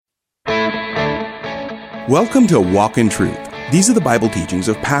Welcome to Walk in Truth. These are the Bible teachings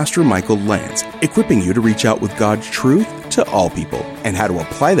of Pastor Michael Lance, equipping you to reach out with God's truth to all people and how to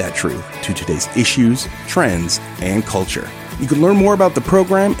apply that truth to today's issues, trends, and culture. You can learn more about the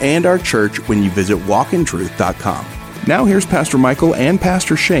program and our church when you visit walkintruth.com. Now here's Pastor Michael and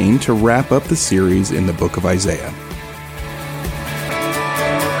Pastor Shane to wrap up the series in the book of Isaiah.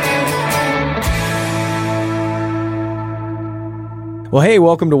 Well, hey,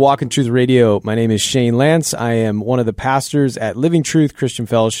 welcome to Walk in Truth Radio. My name is Shane Lance. I am one of the pastors at Living Truth Christian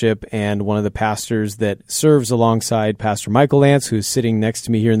Fellowship and one of the pastors that serves alongside Pastor Michael Lance, who's sitting next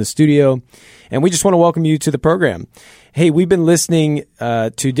to me here in the studio. And we just want to welcome you to the program. Hey, we've been listening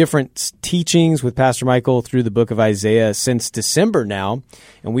to different teachings with Pastor Michael through the book of Isaiah since December now,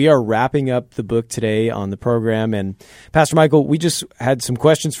 and we are wrapping up the book today on the program. And Pastor Michael, we just had some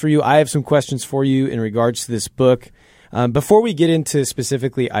questions for you. I have some questions for you in regards to this book. Before we get into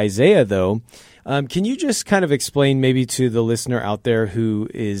specifically Isaiah, though, can you just kind of explain maybe to the listener out there who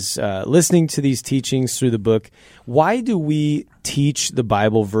is listening to these teachings through the book, why do we teach the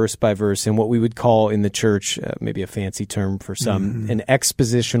Bible verse by verse in what we would call in the church, maybe a fancy term for some, an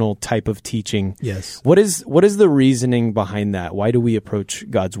expositional type of teaching? Yes. What is the reasoning behind that? Why do we approach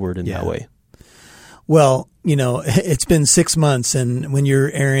God's Word in that way? Well, you know, it's been 6 months, and when you're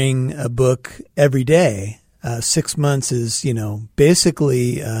airing a book every day, 6 months is, you know,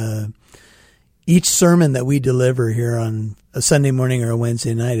 basically each sermon that we deliver here on a Sunday morning or a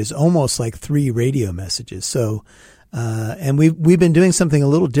Wednesday night is almost like 3 radio messages. So, and we've been doing something a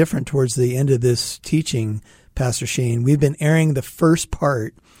little different towards the end of this teaching, Pastor Shane. We've been airing the first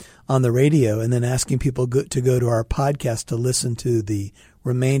part on the radio and then asking people to go to our podcast to listen to the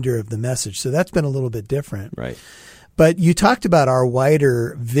remainder of the message. So that's been a little bit different. Right. But you talked about our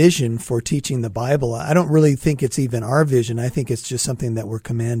wider vision for teaching the Bible. I don't really think it's even our vision. I think it's just something that we're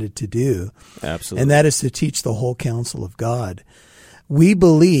commanded to do. Absolutely. And that is to teach the whole counsel of God. We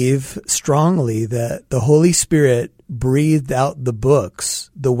believe strongly that the Holy Spirit breathed out the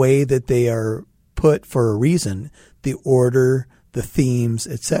books the way that they are put for a reason, the order, the themes,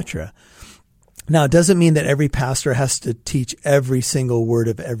 etc. Now, it doesn't mean that every pastor has to teach every single word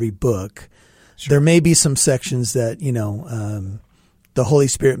of every book. Sure. There may be some sections that, you know, the Holy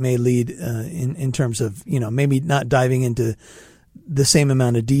Spirit may lead in terms of, you know, maybe not diving into the same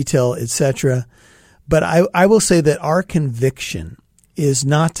amount of detail, etc. But I will say that our conviction is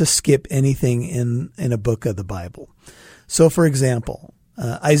not to skip anything in a book of the Bible. So, for example,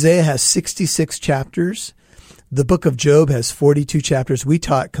 Isaiah has 66 chapters. The book of Job has 42 chapters. We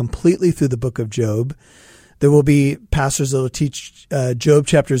taught completely through the book of Job. There will be pastors that will teach Job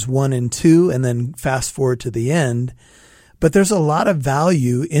chapters 1 and 2 and then fast forward to the end. But there's a lot of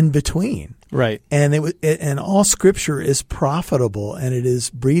value in between. Right. And and all Scripture is profitable, and it is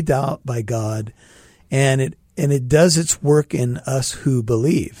breathed out by God, and it does its work in us who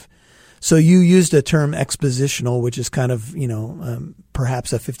believe. So you used a term expositional, which is kind of, you know,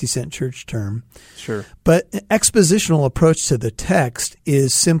 perhaps a 50-cent church term. Sure. But an expositional approach to the text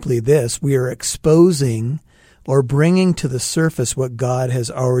is simply this. We are exposing or bringing to the surface what God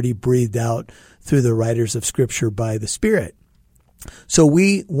has already breathed out through the writers of Scripture by the Spirit. So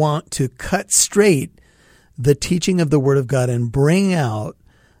we want to cut straight the teaching of the Word of God and bring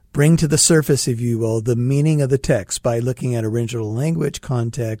to the surface, if you will, the meaning of the text by looking at original language,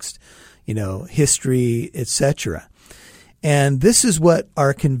 context, you know, history, etc. And this is what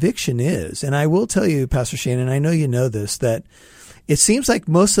our conviction is. And I will tell you, Pastor Shane, and I know you know this, that it seems like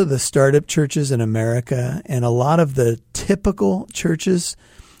most of the startup churches in America and a lot of the typical churches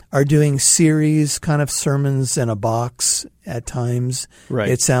are doing series kind of sermons in a box at times. Right.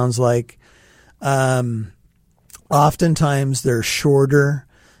 It sounds like oftentimes they're shorter.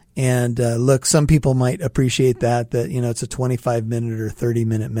 And look, some people might appreciate that, you know, it's a 25-minute or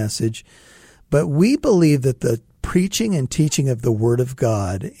 30-minute message. But we believe that the preaching and teaching of the Word of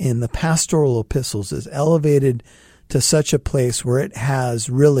God in the pastoral epistles is elevated to such a place where it has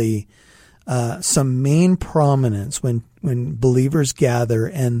really some main prominence when believers gather,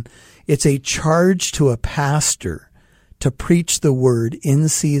 and it's a charge to a pastor to preach the Word in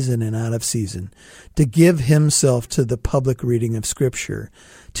season and out of season, to give himself to the public reading of Scripture,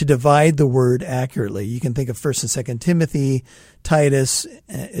 to divide the Word accurately. You can think of 1 and 2 Timothy, Titus,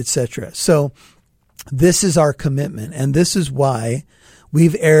 etc. So this is our commitment, and this is why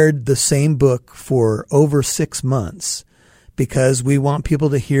we've aired the same book for over 6 months, because we want people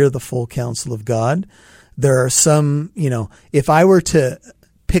to hear the full counsel of God. There are some, you know, if I were to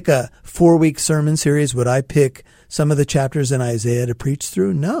pick a 4-week sermon series, would I pick some of the chapters in Isaiah to preach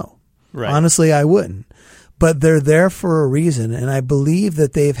through? No. Right. Honestly, I wouldn't. But they're there for a reason, and I believe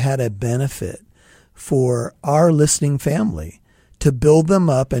that they've had a benefit for our listening family, to build them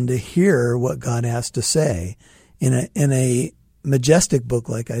up and to hear what God has to say in a majestic book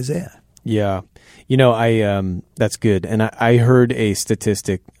like Isaiah. Yeah. That's good. And I heard a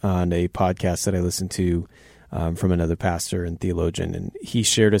statistic on a podcast that I listened to from another pastor and theologian, and he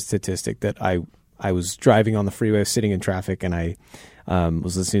shared a statistic that I was driving on the freeway, I was sitting in traffic, and I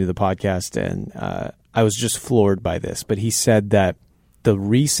was listening to the podcast, and I was just floored by this. But he said that the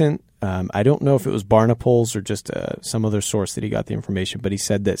recent, I don't know if it was Barna polls or just some other source that he got the information, but he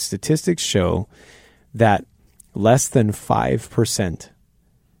said that statistics show that less than 5%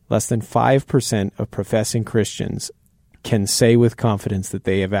 of professing Christians can say with confidence that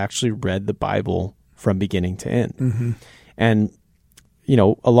they have actually read the Bible from beginning to end. Mm-hmm. And,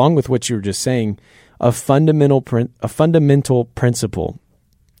 along with what you were just saying, a fundamental principle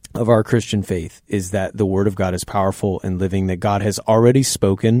of our Christian faith is that the Word of God is powerful and living, that God has already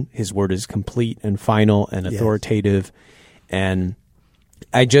spoken. His Word is complete and final and authoritative. Yes. And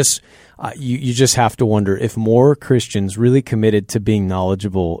you just have to wonder if more Christians really committed to being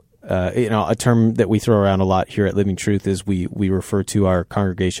knowledgeable. A term that we throw around a lot here at Living Truth is we refer to our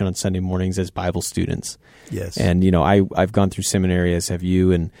congregation on Sunday mornings as Bible students. Yes. And, I've gone through seminary, as have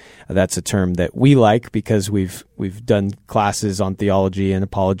you, and that's a term that we like because we've done classes on theology and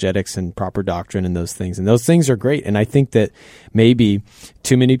apologetics and proper doctrine and those things. And those things are great. And I think that maybe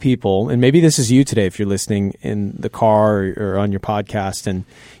too many people, and maybe this is you today if you're listening in the car or on your podcast, and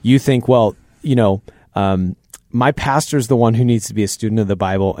you think, well, my pastor's the one who needs to be a student of the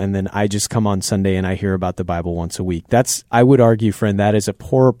Bible, and then I just come on Sunday and I hear about the Bible once a week. I would argue, friend, that is a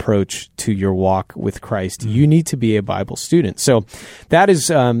poor approach to your walk with Christ. You need to be a Bible student. So that is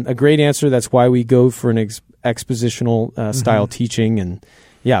a great answer. That's why we go for an expositional style teaching, and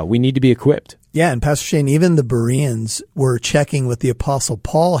we need to be equipped. Yeah, and Pastor Shane, even the Bereans were checking what the Apostle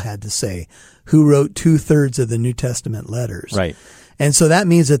Paul had to say, who wrote 2/3 of the New Testament letters. Right. And so that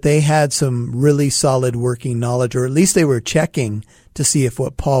means that they had some really solid working knowledge, or at least they were checking to see if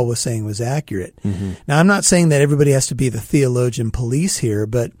what Paul was saying was accurate. Mm-hmm. Now, I'm not saying that everybody has to be the theologian police here,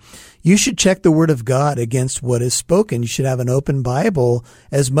 but you should check the Word of God against what is spoken. You should have an open Bible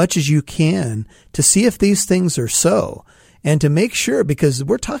as much as you can to see if these things are so. And to make sure, because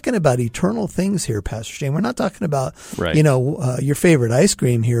we're talking about eternal things here, Pastor Shane. We're not talking about, your favorite ice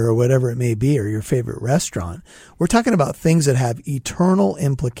cream here or whatever it may be, or your favorite restaurant. We're talking about things that have eternal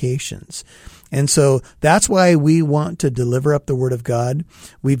implications. And so that's why we want to deliver up the Word of God.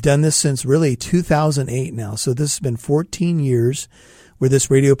 We've done this since really 2008 now. So this has been 14 years where this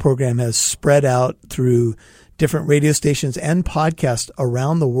radio program has spread out through different radio stations and podcasts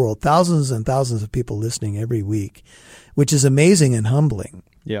around the world. Thousands and thousands of people listening every week, which is amazing and humbling.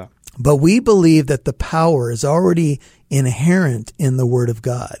 Yeah. But we believe that the power is already inherent in the Word of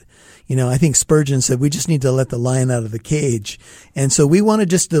God. I think Spurgeon said we just need to let the lion out of the cage. And so we want to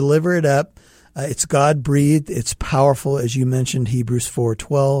just deliver it up. It's God-breathed. It's powerful, as you mentioned, Hebrews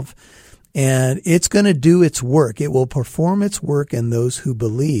 4:12. And it's going to do its work. It will perform its work in those who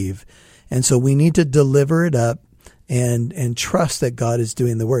believe. And so we need to deliver it up and trust that God is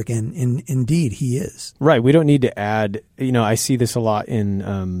doing the work. And indeed, He is. Right. We don't need to add, I see this a lot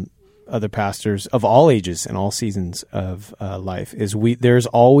in other pastors of all ages and all seasons of life, there's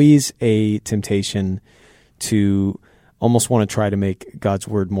always a temptation to almost want to try to make God's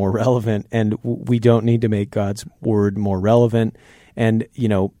Word more relevant. And we don't need to make God's Word more relevant. And,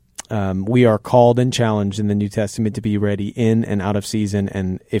 we are called and challenged in the New Testament to be ready in and out of season.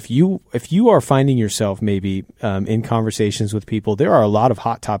 And if you are finding yourself maybe in conversations with people, there are a lot of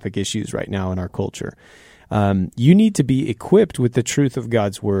hot topic issues right now in our culture. You need to be equipped with the truth of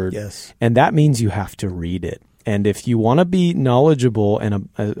God's Word. Yes. And that means you have to read it. And if you want to be knowledgeable and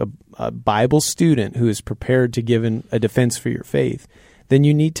a Bible student who is prepared to give a defense for your faith, then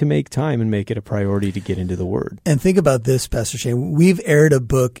you need to make time and make it a priority to get into the Word. And think about this, Pastor Shane. We've aired a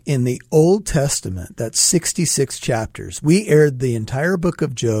book in the Old Testament that's 66 chapters. We aired the entire book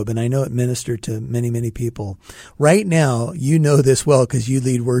of Job, and I know it ministered to many, many people. Right now, you know this well because you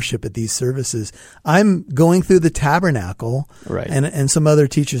lead worship at these services. I'm going through the tabernacle, right, and some other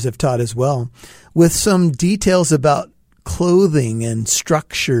teachers have taught as well, with some details about clothing and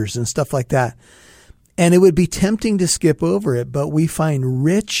structures and stuff like that. And it would be tempting to skip over it, but we find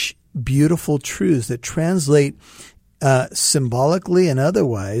rich, beautiful truths that translate symbolically and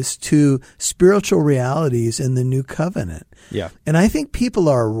otherwise to spiritual realities in the new covenant. Yeah. And I think people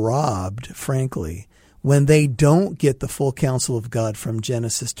are robbed, frankly, when they don't get the full counsel of God from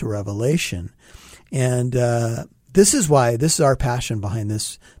Genesis to Revelation. And this is our passion behind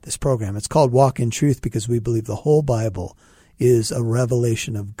this program. It's called Walk in Truth because we believe the whole Bible is a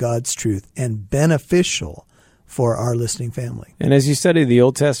revelation of God's truth and beneficial for our listening family. And as you study the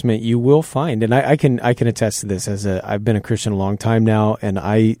Old Testament, you will find, and I can attest to this, I've been a Christian a long time now, and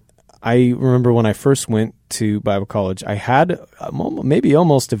I remember when I first went to Bible college, I had maybe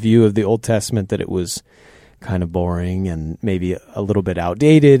almost a view of the Old Testament that it was kind of boring and maybe a little bit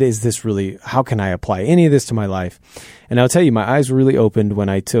outdated. Is this really, how can I apply any of this to my life? And I'll tell you, my eyes were really opened when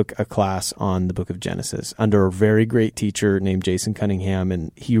I took a class on the book of Genesis under a very great teacher named Jason Cunningham,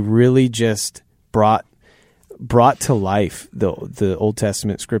 and he really just brought to life the Old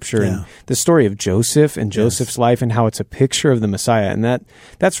Testament scripture and the story of Joseph and Joseph's life and how it's a picture of the Messiah. And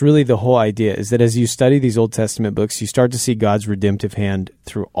that's really the whole idea, is that as you study these Old Testament books, you start to see God's redemptive hand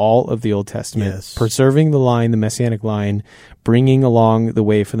through all of the Old Testament, preserving the Messianic line, bringing along the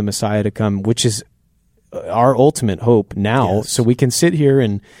way for the Messiah to come, which is our ultimate hope now. Yes. So we can sit here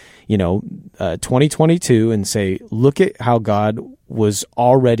in 2022 and say, look at how God was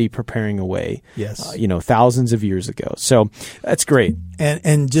already preparing a way, thousands of years ago. So that's great.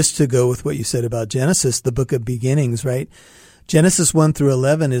 And just to go with what you said about Genesis, the book of beginnings, right? Genesis 1 through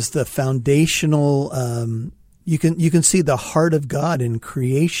 11 is the foundational. You can see the heart of God in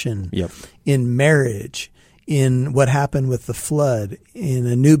creation, in marriage, in what happened with the flood, in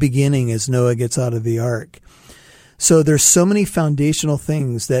a new beginning as Noah gets out of the ark. So there's so many foundational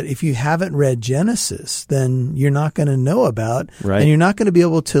things that if you haven't read Genesis, then you're not going to know about, and you're not going to be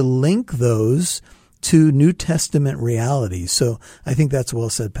able to link those to New Testament realities. So I think that's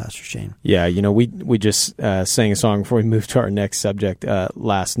well said, Pastor Shane. Yeah, we just sang a song before we moved to our next subject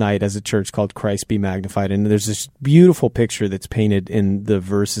last night as a church called Christ Be Magnified. And there's this beautiful picture that's painted in the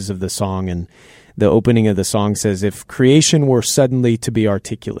verses of the song. And the opening of the song says, if creation were suddenly to be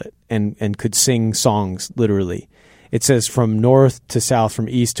articulate and could sing songs, literally, it says from north to south, from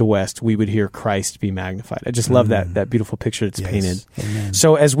east to west, we would hear Christ be magnified. I just love that beautiful picture that's painted. Amen.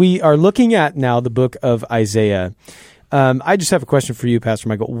 So as we are looking at now the book of Isaiah, I just have a question for you, Pastor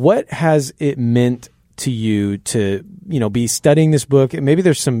Michael. What has it meant to you to, be studying this book?Maybe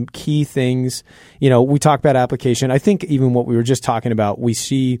there's some key things, we talk about application. I think even what we were just talking about, we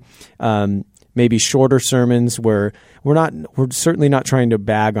see maybe shorter sermons where we're certainly not trying to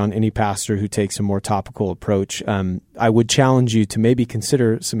bag on any pastor who takes a more topical approach. I would challenge you to maybe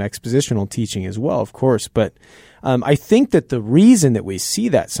consider some expositional teaching as well, of course. But I think that the reason that we see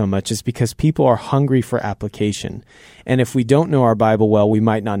that so much is because people are hungry for application. And if we don't know our Bible well, we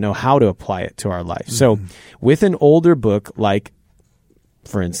might not know how to apply it to our life. Mm-hmm. So with an older book like,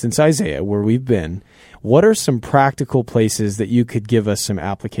 for instance, Isaiah, where we've been, what are some practical places that you could give us some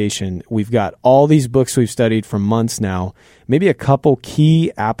application? We've got all these books we've studied for months now, maybe a couple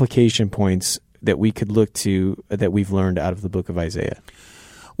key application points that we could look to that we've learned out of the book of Isaiah.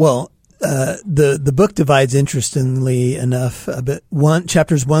 Well, the book divides, interestingly enough, but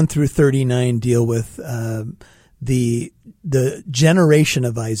chapters 1 through 39 deal with the generation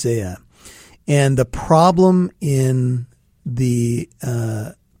of Isaiah. And the problem in the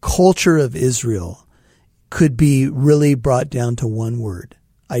culture of Israel could be really brought down to one word: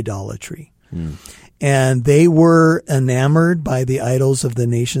 idolatry. And they were enamored by the idols of the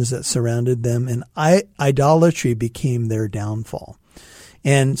nations that surrounded them, and idolatry became their downfall.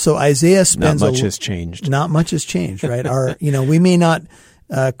 And so Isaiah spends not much has changed. Not much has changed, right? We may not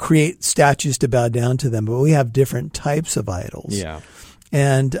create statues to bow down to them, but we have different types of idols. Yeah.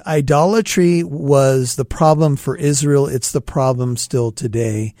 And idolatry was the problem for Israel. It's the problem still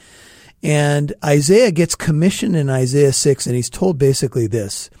today. And Isaiah gets commissioned in Isaiah 6, and he's told basically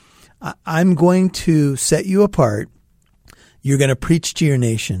this: I'm going to set you apart. You're going to preach to your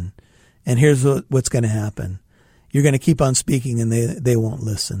nation. And here's what's going to happen. You're going to keep on speaking, and they won't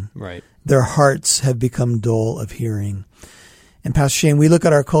listen. Right. Their hearts have become dull of hearing. And Pastor Shane, we look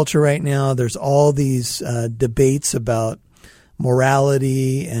at our culture right now. There's all these debates about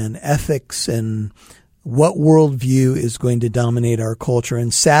morality and ethics and what worldview is going to dominate our culture.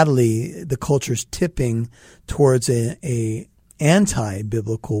 And sadly, the culture's tipping towards a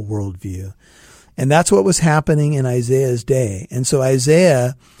anti-biblical worldview. And that's what was happening in Isaiah's day. And so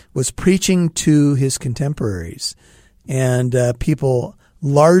Isaiah was preaching to his contemporaries, and people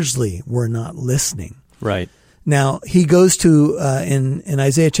largely were not listening. Right. Now, he goes to, in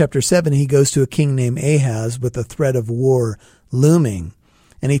Isaiah chapter 7, he goes to a king named Ahaz with a threat of war looming.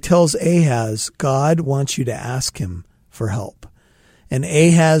 And he tells Ahaz, God wants you to ask him for help. And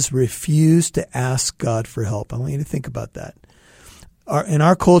Ahaz refused to ask God for help. I want you to think about that. In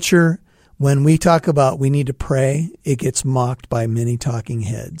our culture, when we talk about we need to pray, it gets mocked by many talking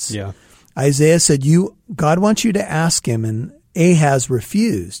heads. Yeah. Isaiah said, God wants you to ask him, and Ahaz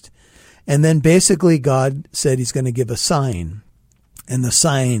refused. And then basically God said he's going to give a sign. And the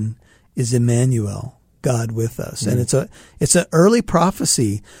sign is Emmanuel, God with us. And it's an early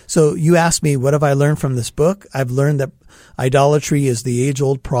prophecy. So you asked me, what have I learned from this book? I've learned that idolatry is the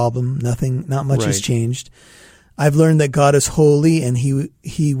age-old problem. Not much has changed. I've learned that God is holy and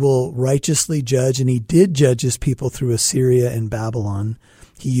he will righteously judge, and he did judge his people through Assyria and Babylon.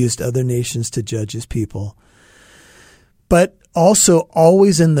 He used other nations to judge his people. But also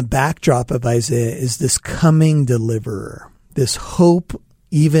always in the backdrop of Isaiah is this coming deliverer, this hope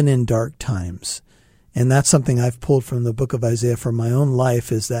even in dark times. And that's something I've pulled from the book of Isaiah for my own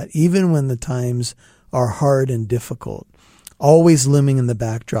life, is that even when the times are hard and difficult, always looming in the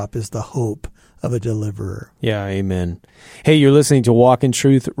backdrop is the hope of a deliverer. Yeah, amen. Hey, you're listening to Walk in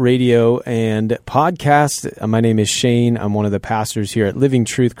Truth Radio and podcast. My name is Shane. I'm one of the pastors here at Living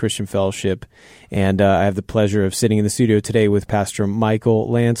Truth Christian Fellowship, and I have the pleasure of sitting in the studio today with Pastor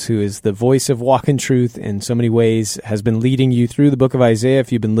Michael Lance, who is the voice of Walk in Truth in so many ways, has been leading you through the book of Isaiah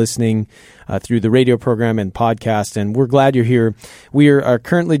if you've been listening through the radio program and podcast, and we're glad you're here. We are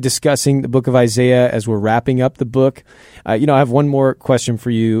currently discussing the book of Isaiah as we're wrapping up the book. I have one more question for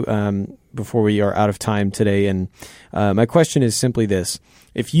you before we are out of time today. And my question is simply this.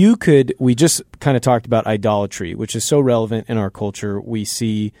 If you could, we just kind of talked about idolatry, which is so relevant in our culture. We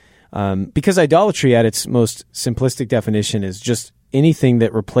see, because idolatry at its most simplistic definition is just anything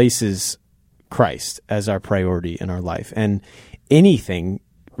that replaces Christ as our priority in our life. And anything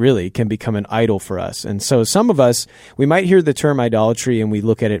really can become an idol for us. And so some of us, we might hear the term idolatry and we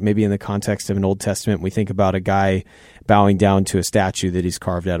look at it maybe in the context of an Old Testament. We think about a guy bowing down to a statue that he's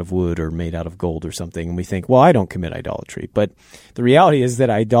carved out of wood or made out of gold or something. And we think, well, I don't commit idolatry. But the reality is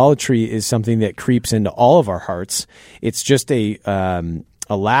that idolatry is something that creeps into all of our hearts. It's just a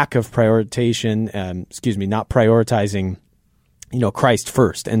lack of prioritization, not prioritizing, Christ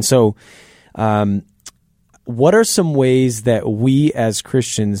first. And so, what are some ways that we as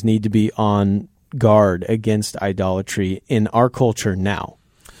Christians need to be on guard against idolatry in our culture now?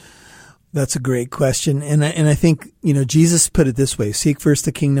 That's a great question. And I think, Jesus put it this way: seek first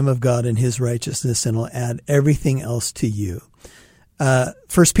the kingdom of God and his righteousness, and he'll add everything else to you. 1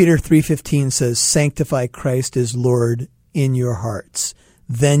 Peter 3:15 says, sanctify Christ as Lord in your hearts.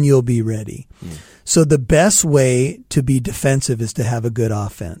 Then you'll be ready. So the best way to be defensive is to have a good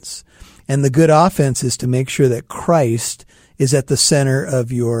offense. And the good offense is to make sure that Christ is at the center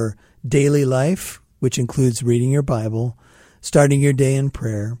of your daily life, which includes reading your Bible, starting your day in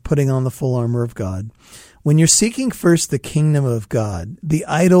prayer, putting on the full armor of God. When you're seeking first the kingdom of God, the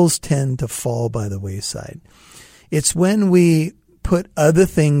idols tend to fall by the wayside. It's when we put other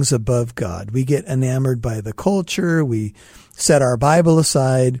things above God. We get enamored by the culture. We set our Bible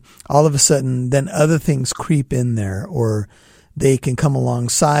aside. All of a sudden, then other things creep in there, or they can come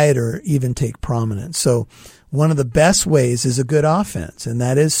alongside or even take prominence. So one of the best ways is a good offense, and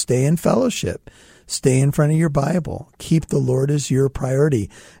that is stay in fellowship. Stay in front of your Bible. Keep the Lord as your priority.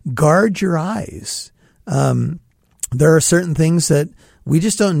 Guard your eyes. There are certain things that we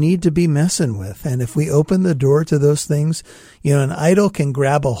just don't need to be messing with. And if we open the door to those things, an idol can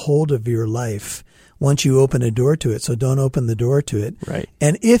grab a hold of your life once you open a door to it. So don't open the door to it. Right.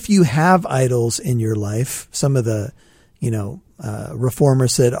 And if you have idols in your life, some of the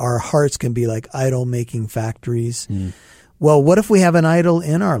reformers said our hearts can be like idol-making factories. Well, what if we have an idol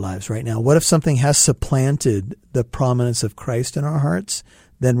in our lives right now? What if something has supplanted the prominence of Christ in our hearts?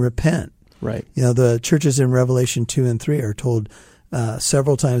 Then repent. Right. The churches in Revelation 2 and 3 are told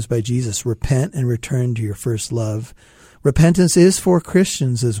several times by Jesus, repent and return to your first love. Repentance is for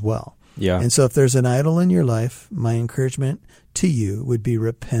Christians as well. Yeah. And so if there's an idol in your life, my encouragement to you would be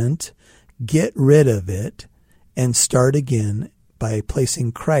repent, get rid of it, and start again by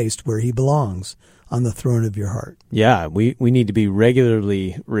placing Christ where he belongs, on the throne of your heart. Yeah, we need to be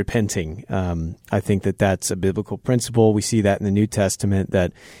regularly repenting. I think that that's a biblical principle. We see that in the New Testament,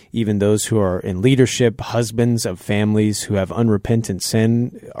 that even those who are in leadership, husbands of families who have unrepentant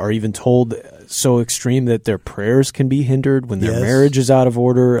sin, are even told so extreme that their prayers can be hindered when their marriage is out of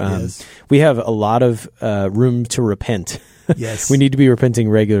order. We have a lot of room to repent. Yes. We need to be repenting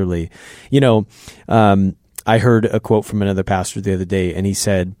regularly. I heard a quote from another pastor the other day, and he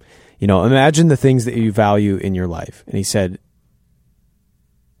said, imagine the things that you value in your life. And he said,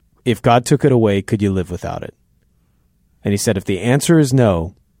 if God took it away, could you live without it? And he said, if the answer is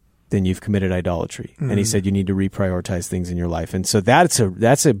no, then you've committed idolatry. And he said, you need to reprioritize things in your life. And so that's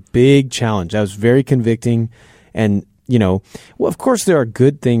a big challenge. That was very convicting. And, of course there are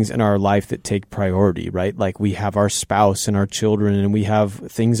good things in our life that take priority, right? Like we have our spouse and our children, and we have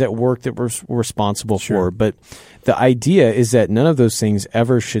things at work that we're responsible for. But the idea is that none of those things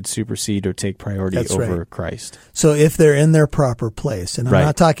ever should supersede or take priority over Christ. So if they're in their proper place, and I'm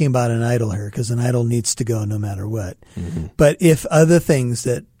not talking about an idol here, because an idol needs to go no matter what. Mm-hmm. But if other things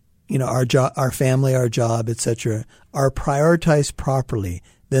that, our family, our job, etc., are prioritized properly,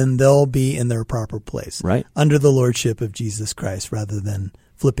 then they'll be in their proper place, right, under the lordship of Jesus Christ, rather than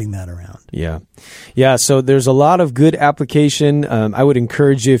flipping that around. Yeah. So there's a lot of good application. I would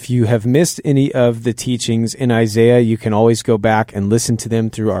encourage you, if you have missed any of the teachings in Isaiah, you can always go back and listen to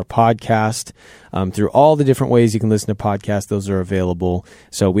them through our podcast. Through all the different ways you can listen to podcasts, those are available.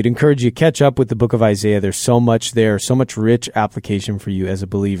 So we'd encourage you to catch up with the book of Isaiah. There's so much there, so much rich application for you as a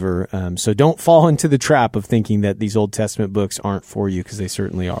believer. So don't fall into the trap of thinking that these Old Testament books aren't for you, because they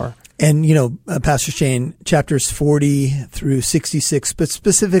certainly are. And, Pastor Shane, chapters 40 through 66, but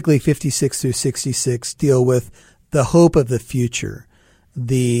specifically 56 through 66, deal with the hope of the future,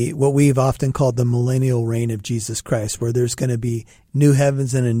 what we've often called the millennial reign of Jesus Christ, where there's going to be new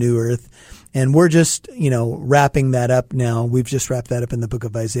heavens and a new earth. And we're just, wrapping that up now. We've just wrapped that up in the book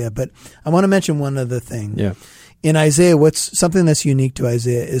of Isaiah. But I want to mention one other thing. Yeah. In Isaiah, something that's unique to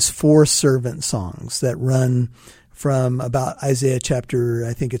Isaiah is 4 servant songs that run from about Isaiah chapter,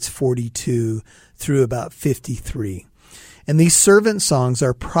 I think it's 42 through about 53. And these servant songs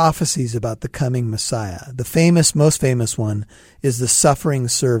are prophecies about the coming Messiah. The most famous one is the suffering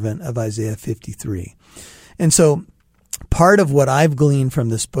servant of Isaiah 53. And so part of what I've gleaned from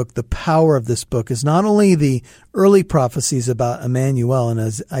this book, the power of this book, is not only the early prophecies about Emmanuel in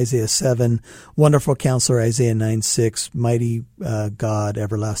Isaiah 7, Wonderful Counselor, Isaiah 9:6, Mighty God,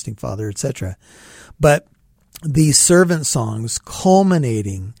 Everlasting Father, etc., but these servant songs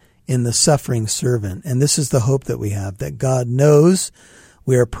culminating in the suffering servant. And this is the hope that we have, that God knows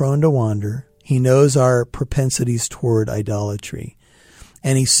we are prone to wander. He knows our propensities toward idolatry.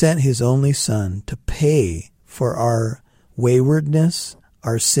 And he sent his only Son to pay for our waywardness,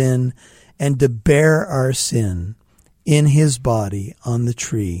 our sin, and to bear our sin in his body on the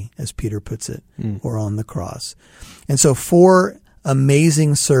tree, as Peter puts it, or on the cross. And so 4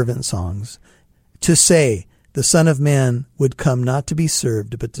 amazing servant songs to say, the Son of Man would come not to be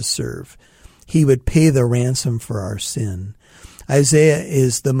served, but to serve. He would pay the ransom for our sin. Isaiah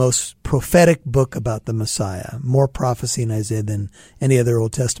is the most prophetic book about the Messiah, more prophecy in Isaiah than any other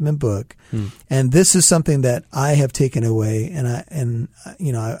Old Testament book. And this is something that I have taken away, and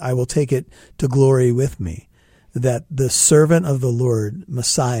I will take it to glory with me, that the servant of the Lord,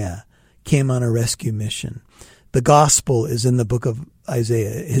 Messiah, came on a rescue mission. The gospel is in the book of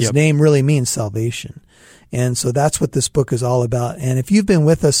Isaiah. His name really means salvation. And so that's what this book is all about. And if you've been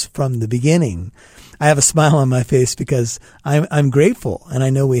with us from the beginning, I have a smile on my face because I'm grateful. And I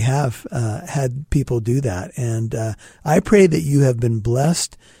know we have had people do that. And I pray that you have been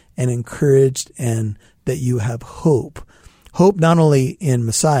blessed and encouraged, and that you have hope. Hope not only in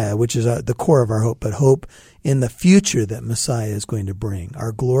Messiah, which is the core of our hope, but hope in the future that Messiah is going to bring.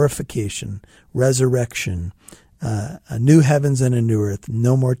 Our glorification, resurrection, a new heavens and a new earth,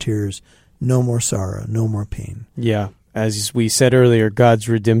 no more tears, no more sorrow, no more pain. Yeah. As we said earlier, God's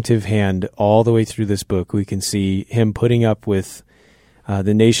redemptive hand all the way through this book. We can see him putting up with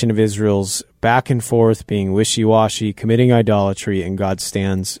the nation of Israel's back and forth, being wishy-washy, committing idolatry, and God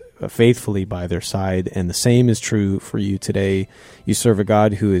stands faithfully by their side. And the same is true for you today. You serve a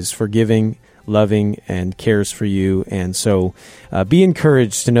God who is forgiving, loving, and cares for you. And so be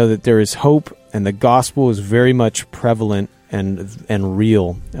encouraged to know that there is hope, and the gospel is very much prevalent and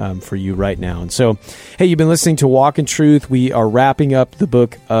real for you right now. And so, hey, you've been listening to Walk in Truth. We are wrapping up the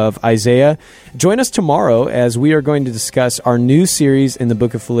book of Isaiah. Join us tomorrow as we are going to discuss our new series in the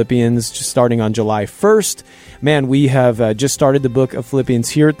book of Philippians, just starting on July 1st. Man, we have just started the book of Philippians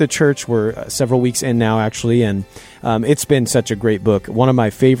here at the church. We're several weeks in now, actually, and it's been such a great book. One of my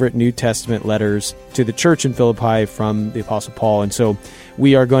favorite New Testament letters to the church in Philippi from the Apostle Paul. And so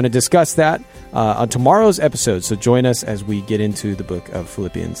we are going to discuss that on tomorrow's episode. So join us as we get into the book of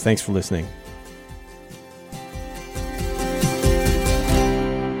Philippians. Thanks for listening.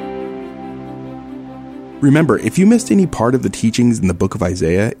 Remember, if you missed any part of the teachings in the book of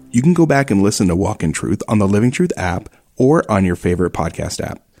Isaiah, you can go back and listen to Walk in Truth on the Living Truth app or on your favorite podcast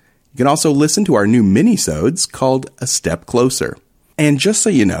app. You can also listen to our new mini-sodes called A Step Closer. And just so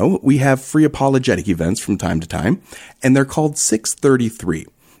you know, we have free apologetic events from time to time, and they're called 633.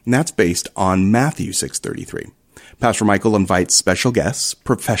 And that's based on Matthew 6:33. Pastor Michael invites special guests,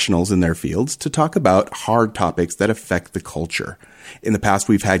 professionals in their fields, to talk about hard topics that affect the culture. In the past,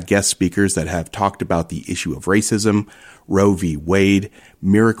 we've had guest speakers that have talked about the issue of racism, Roe v. Wade,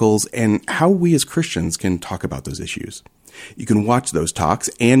 miracles, and how we as Christians can talk about those issues. You can watch those talks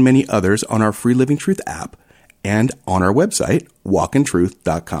and many others on our free Living Truth app and on our website,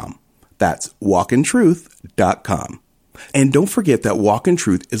 walkintruth.com. That's walkintruth.com. And don't forget that Walk in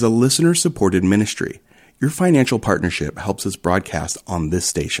Truth is a listener-supported ministry. Your financial partnership helps us broadcast on this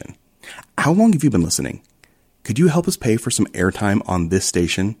station. How long have you been listening? Could you help us pay for some airtime on this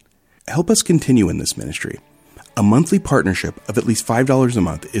station? Help us continue in this ministry. A monthly partnership of at least $5 a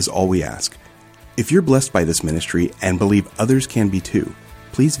month is all we ask. If you're blessed by this ministry and believe others can be too,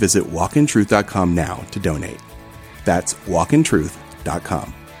 please visit walkintruth.com now to donate. That's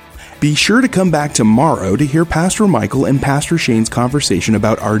walkintruth.com. Be sure to come back tomorrow to hear Pastor Michael and Pastor Shane's conversation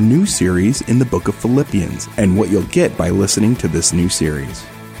about our new series in the book of Philippians and what you'll get by listening to this new series.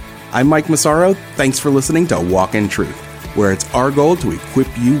 I'm Mike Massaro. Thanks for listening to Walk in Truth, where it's our goal to equip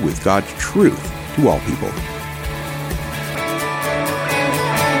you with God's truth to all people.